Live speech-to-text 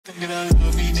Y'all,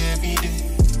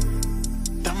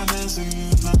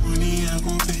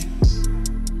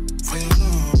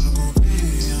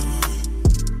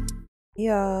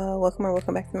 welcome or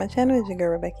welcome back to my channel. It's your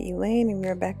girl Rebekah, Elaine, and we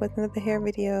are back with another hair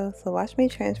video. So watch me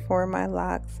transform my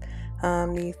locks,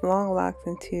 these long locks,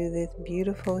 into this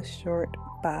beautiful short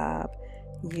bob.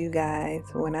 You guys,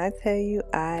 when I tell you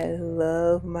I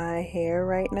love my hair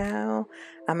right now,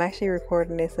 I'm actually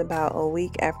recording this about a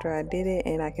week after I did it,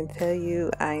 and I can tell you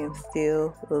I am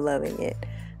still loving it.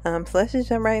 So let's just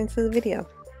jump right into the video.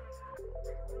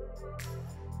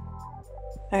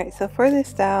 Alright, so for this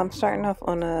style, I'm starting off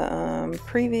on a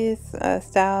previous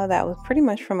style that was pretty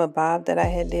much from a bob that I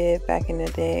had did back in the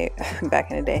day.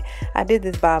 I did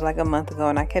this bob like a month ago,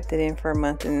 and I kept it in for a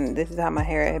month, and this is how my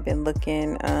hair had been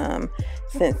looking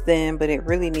since then, but it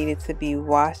really needed to be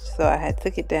washed, so I had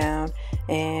took it down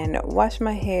and washed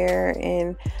my hair.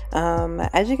 And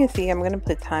as you can see, I'm going to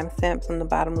put timestamps on the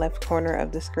bottom left corner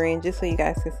of the screen just so you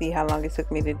guys can see how long it took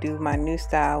me to do my new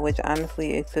style, which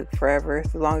honestly it took forever,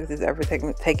 as long as it's ever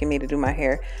taken me to do my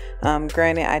hair.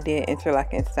 Granted, I did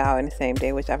Interlock Style in the same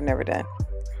day, which I've never done.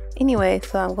 Anyway,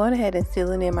 so I'm going ahead and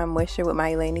sealing in my moisture with my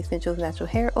Elaine Essentials natural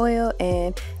hair oil.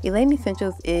 And Elaine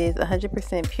Essentials is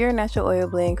 100% pure natural oil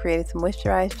blend created to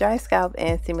moisturize dry scalp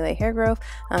and stimulate hair growth.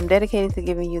 I'm dedicated to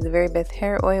giving you the very best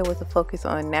hair oil with a focus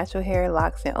on natural hair,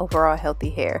 locks, and overall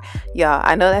healthy hair. Y'all,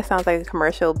 I know that sounds like a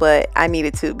commercial, but I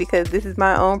needed to because this is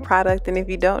my own product. And if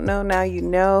you don't know, now you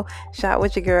know. Shop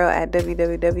with your girl at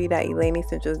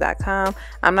www.elaineessentials.com.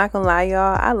 I'm not gonna lie,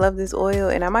 y'all, I love this oil,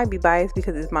 and I might be biased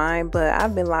because it's mine, but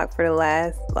I've been locked for the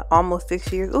last almost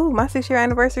 6 years. Ooh, my 6-year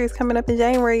anniversary is coming up in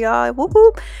January, y'all. Whoop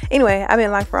whoop. Anyway, I've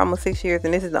been locked for almost 6 years,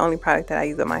 and this is the only product that I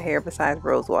use on my hair besides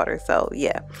rose water. So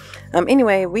yeah.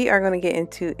 Anyway, we are going to get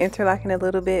into interlocking a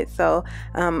little bit. So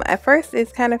at first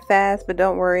it's kind of fast, but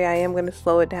don't worry, I am going to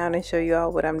slow it down and show you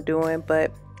all what I'm doing.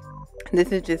 But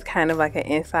this is just kind of like an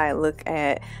inside look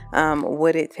at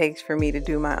what it takes for me to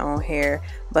do my own hair.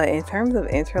 But in terms of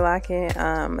interlocking,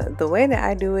 the way that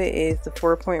I do it is the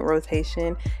 4-point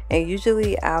rotation, and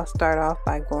usually I'll start off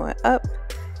by going up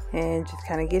and just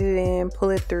kind of get it in, pull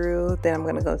it through. Then I'm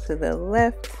going to go to the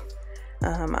left.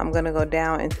 I'm going to go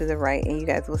down into the right, and you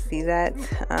guys will see that.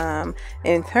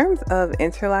 In terms of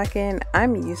interlocking,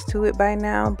 I'm used to it by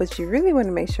now, but you really want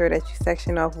to make sure that you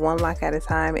section off one lock at a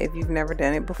time if you've never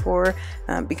done it before,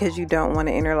 because you don't want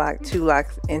to interlock 2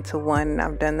 locks into one. And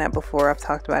I've done that before. I've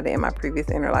talked about it in my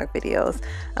previous interlock videos.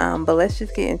 But let's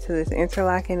just get into this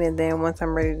interlocking, and then once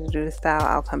I'm ready to do the style,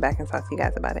 I'll come back and talk to you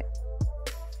guys about it.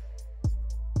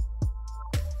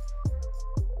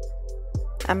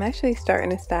 I'm actually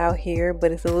starting a style here,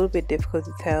 but it's a little bit difficult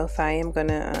to tell, so I am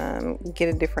gonna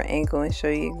get a different angle and show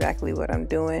you exactly what I'm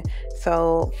doing.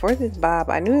 So for this bob,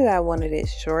 I knew that I wanted it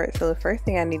short, so the first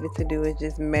thing I needed to do is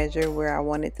just measure where I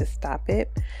wanted to stop it.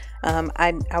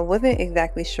 I wasn't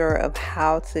exactly sure of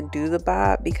how to do the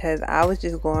bob because I was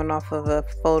just going off of a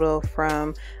photo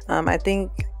from I think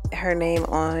her name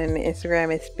on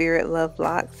Instagram is Spirit Love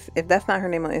Locs. If that's not her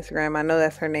name on Instagram, I know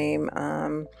that's her name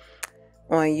on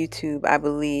YouTube, I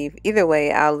believe. Either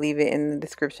way, I'll leave it in the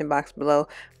description box below.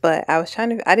 But I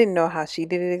didn't know how she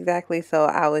did it exactly, so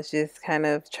I was just kind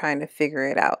of trying to figure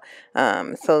it out.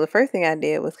 So the first thing I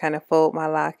did was kind of fold my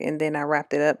lock, and then I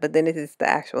wrapped it up. But then this is the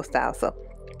actual style. So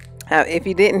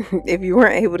if you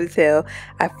weren't able to tell,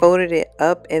 I folded it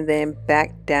up and then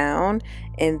back down,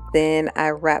 and then I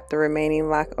wrapped the remaining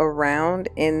lock around,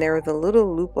 and there was a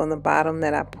little loop on the bottom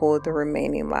that I pulled the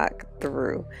remaining lock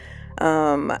through.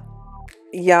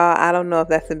 Y'all, I don't know if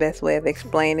that's the best way of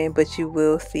explaining, but you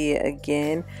will see it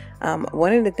again.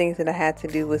 One of the things that I had to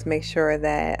do was make sure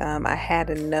that I had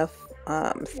enough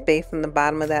space on the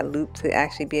bottom of that loop to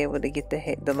actually be able to get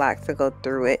the lock to go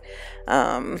through it.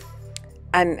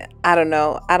 And I don't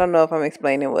know if I'm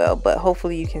explaining well, but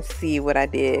hopefully you can see what I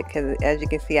did, because as you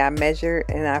can see, I measured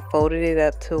and I folded it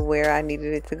up to where I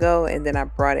needed it to go, and then I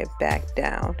brought it back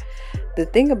down. The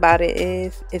thing about it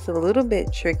is it's a little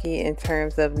bit tricky in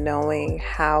terms of knowing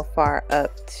how far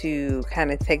up to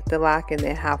kind of take the lock and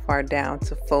then how far down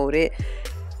to fold it.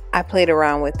 I played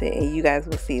around with it, and you guys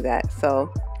will see that. So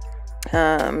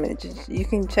you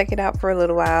can check it out for a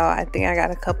little while. I think I got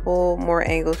a couple more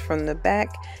angles from the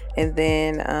back, and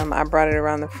then I brought it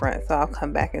around the front. So I'll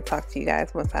come back and talk to you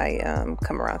guys once I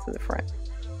come around to the front.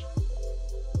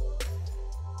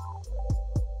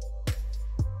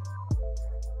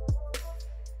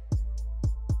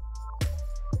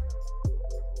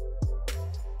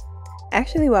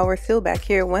 Actually, while we're still back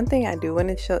here, one thing I do want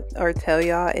to show or tell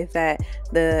y'all is that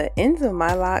The ends of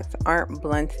my locks aren't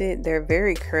blunted. They're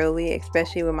very curly,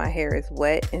 especially when my hair is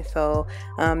wet. And so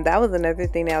that was another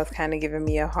thing that was kind of giving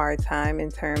me a hard time in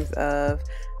terms of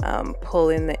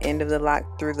pulling the end of the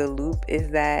lock through the loop, is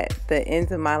that the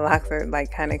ends of my locks are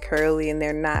like kind of curly and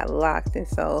they're not locked. And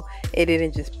so it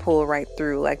didn't just pull right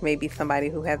through like maybe somebody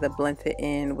who has a blunted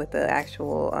end with the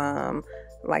actual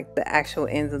like the actual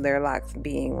ends of their locks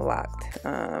being locked.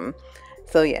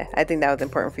 So yeah, I think that was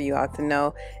important for you all to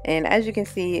know. And as you can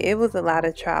see, it was a lot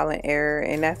of trial and error,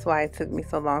 and that's why it took me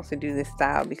so long to do this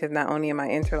style, because not only am I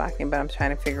interlocking, but I'm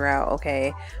trying to figure out,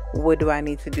 okay, what do I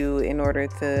need to do in order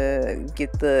to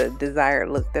get the desired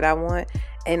look that I want.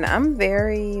 And I'm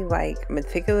very like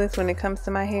meticulous when it comes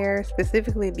to my hair,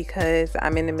 specifically because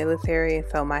I'm in the military, and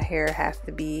so my hair has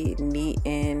to be neat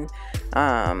and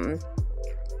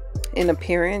in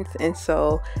appearance. And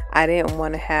so I didn't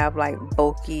want to have like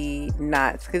bulky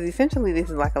knots, because essentially this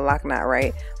is like a lock knot,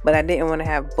 right? But I didn't want to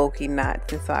have bulky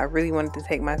knots, and so I really wanted to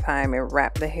take my time and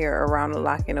wrap the hair around the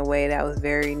lock in a way that was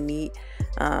very neat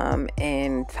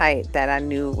and tight, that I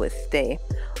knew would stay.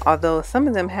 Although some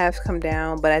of them have come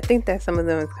down, but I think that some of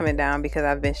them is coming down because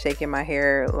I've been shaking my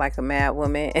hair like a mad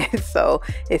woman, and so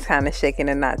it's kind of shaking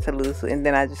the knot to loose, and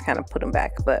then I just kind of put them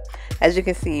back. But as you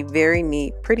can see, very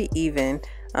neat, pretty even.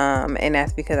 And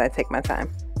that's because I take my time.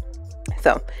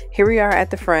 So here we are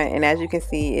at the front, and as you can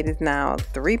see, it is now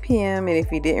 3 p.m. and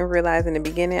if you didn't realize in the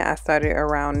beginning, I started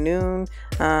around noon,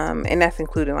 and that's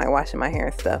including like washing my hair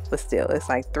and stuff, but still it's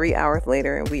like 3 hours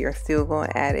later and we are still going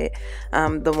at it.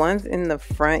 The ones in the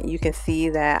front, you can see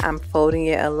that I'm folding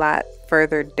it a lot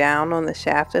further down on the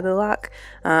shaft of the lock,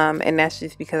 and that's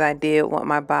just because I did want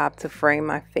my bob to frame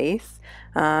my face.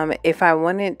 If I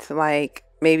wanted to like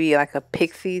maybe like a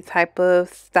pixie type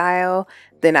of style,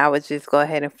 then I would just go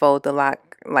ahead and fold the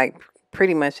lock like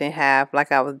pretty much in half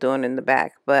like I was doing in the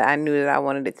back, but I knew that I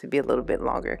wanted it to be a little bit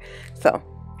longer, so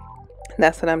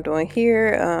that's what I'm doing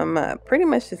here. Pretty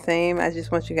much the same. I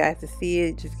just want you guys to see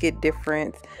it, just get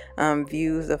different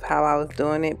views of how I was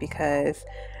doing it, because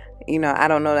you know, I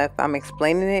don't know if I'm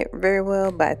explaining it very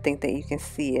well, but I think that you can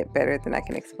see it better than I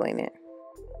can explain it.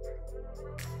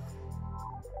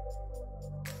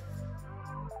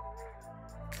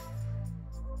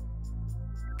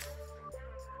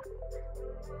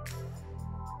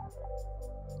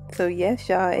 So yes,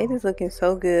 y'all, it is looking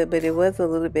so good, but it was a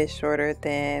little bit shorter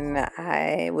than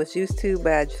I was used to,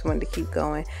 but I just wanted to keep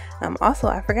going. Also,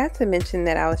 I forgot to mention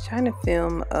that I was trying to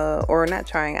film, or not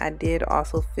trying, I did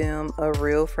also film a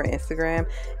reel for Instagram,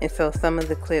 and so some of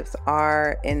the clips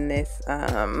are in this,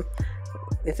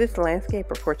 is this landscape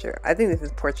or portrait? I think this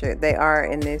is portrait. They are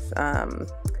in this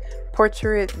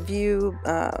portrait view,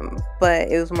 but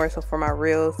it was more so for my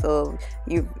reel. So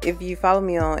if you follow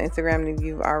me on Instagram, then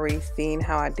you've already seen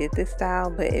how I did this style,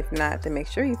 but if not, then make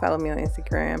sure you follow me on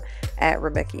Instagram at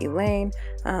Rebekah Elaine.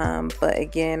 But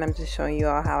again, I'm just showing you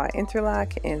all how I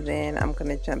interlock, and then I'm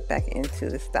gonna jump back into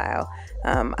the style.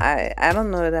 I don't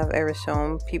know that I've ever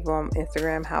shown people on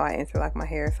Instagram how I interlock my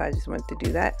hair, so I just wanted to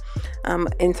do that.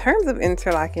 In terms of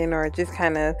interlocking, or just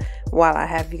kind of while I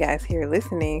have you guys here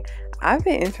listening, I've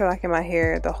been interlocking my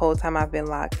hair the whole time I've been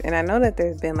locked, and I know that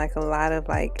there's been like a lot of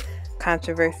like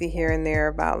controversy here and there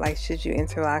about like should you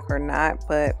interlock or not,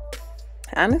 but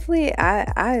honestly,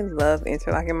 I love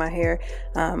interlocking my hair.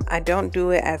 I don't do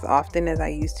it as often as I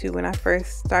used to when I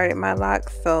first started my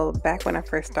locks. So back when I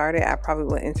first started, I probably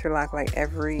would interlock like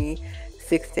every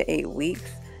 6 to 8 weeks.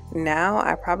 Now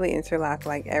I probably interlock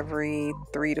like every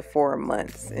 3 to 4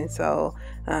 months, and so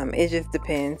it just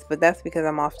depends, but that's because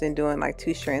I'm often doing like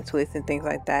 2-strand twists and things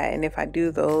like that, and if I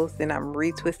do those, then I'm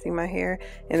retwisting my hair,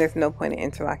 and there's no point in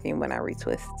interlocking when I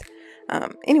retwist.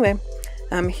 Anyway,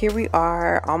 here we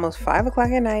are, almost 5 o'clock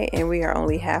at night, and we are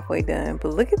only halfway done. But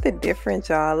look at the difference,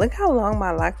 y'all. Look how long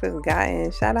my locks have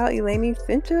gotten. Shout out Elaine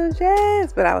Essentials,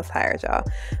 yes. But I was tired, y'all.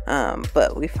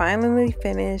 But we finally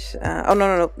finished. Oh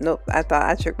no! I thought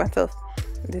I tricked myself.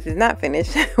 This is not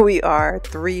finished. We are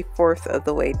 3/4 of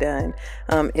the way done.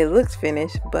 It looks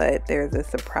finished, but there's a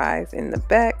surprise in the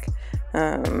back.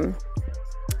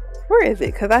 Where is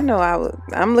it? Because I know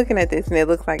I'm looking at this and it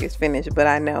looks like it's finished, but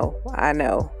I know. I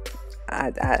know.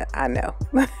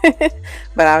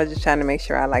 But I was just trying to make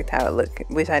sure I liked how it looked,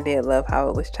 which I did love how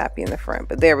it was choppy in the front.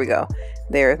 But there we go.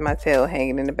 There's my tail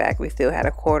hanging in the back. We still had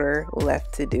a quarter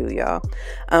left to do, y'all.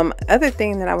 Other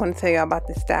thing that I want to tell y'all about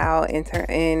the style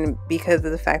and because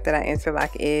of the fact that I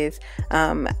interlock is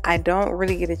I don't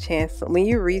really get a chance when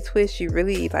you retwist. You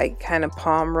really like kind of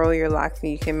palm roll your locks,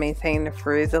 and you can maintain the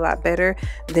frizz a lot better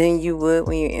than you would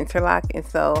when you interlock. And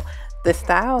so The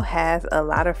style has a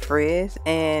lot of frizz,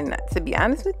 and to be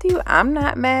honest with you, I'm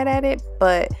not mad at it,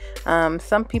 but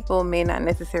some people may not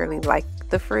necessarily like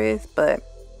the frizz, but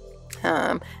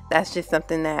that's just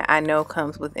something that I know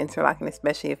comes with interlocking,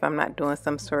 especially if I'm not doing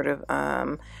some sort of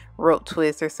rope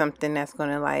twist or something that's going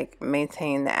to like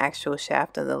maintain the actual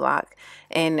shaft of the lock.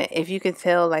 And if you can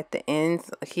tell, like the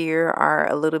ends here are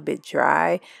a little bit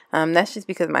dry, that's just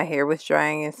because my hair was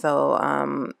drying. And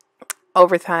so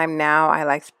over time now I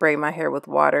like spray my hair with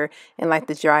water, and like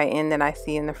the dry end that I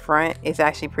see in the front is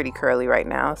actually pretty curly right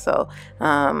now. So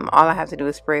all I have to do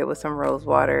is spray it with some rose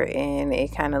water and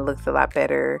it kind of looks a lot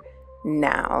better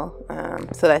now.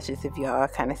 So that's just if y'all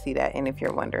kind of see that, and if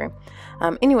you're wondering.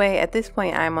 Anyway, at this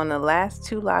point I'm on the last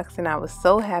 2 locks and I was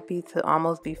so happy to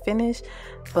almost be finished,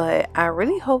 but I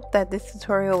really hope that this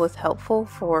tutorial was helpful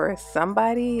for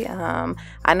somebody.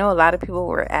 I know a lot of people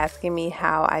were asking me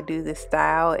how I do this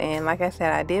style, and like I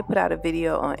said, I did put out a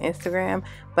video on Instagram,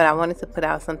 but I wanted to put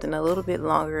out something a little bit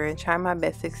longer and try my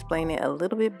best to explain it a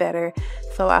little bit better.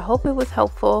 So I hope it was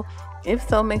helpful. If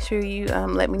so, make sure you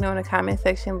let me know in the comment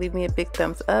section. Leave me a big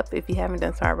thumbs up. If you haven't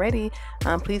done so already,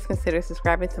 please consider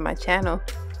subscribing to my channel.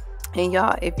 And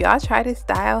y'all, if y'all try this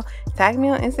style, tag me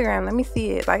on Instagram. Let me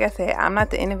see it. Like I said, I'm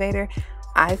not the innovator.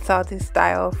 I saw this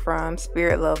style from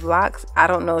Spirit Love Locks. I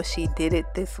don't know if she did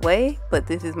it this way, but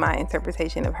this is my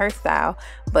interpretation of her style.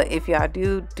 But if y'all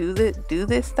do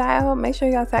this style, make sure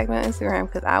y'all tag me on Instagram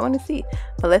because I want to see.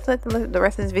 But let's let the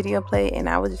rest of this video play, and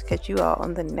I will just catch you all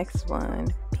on the next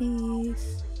one.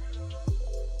 Peace.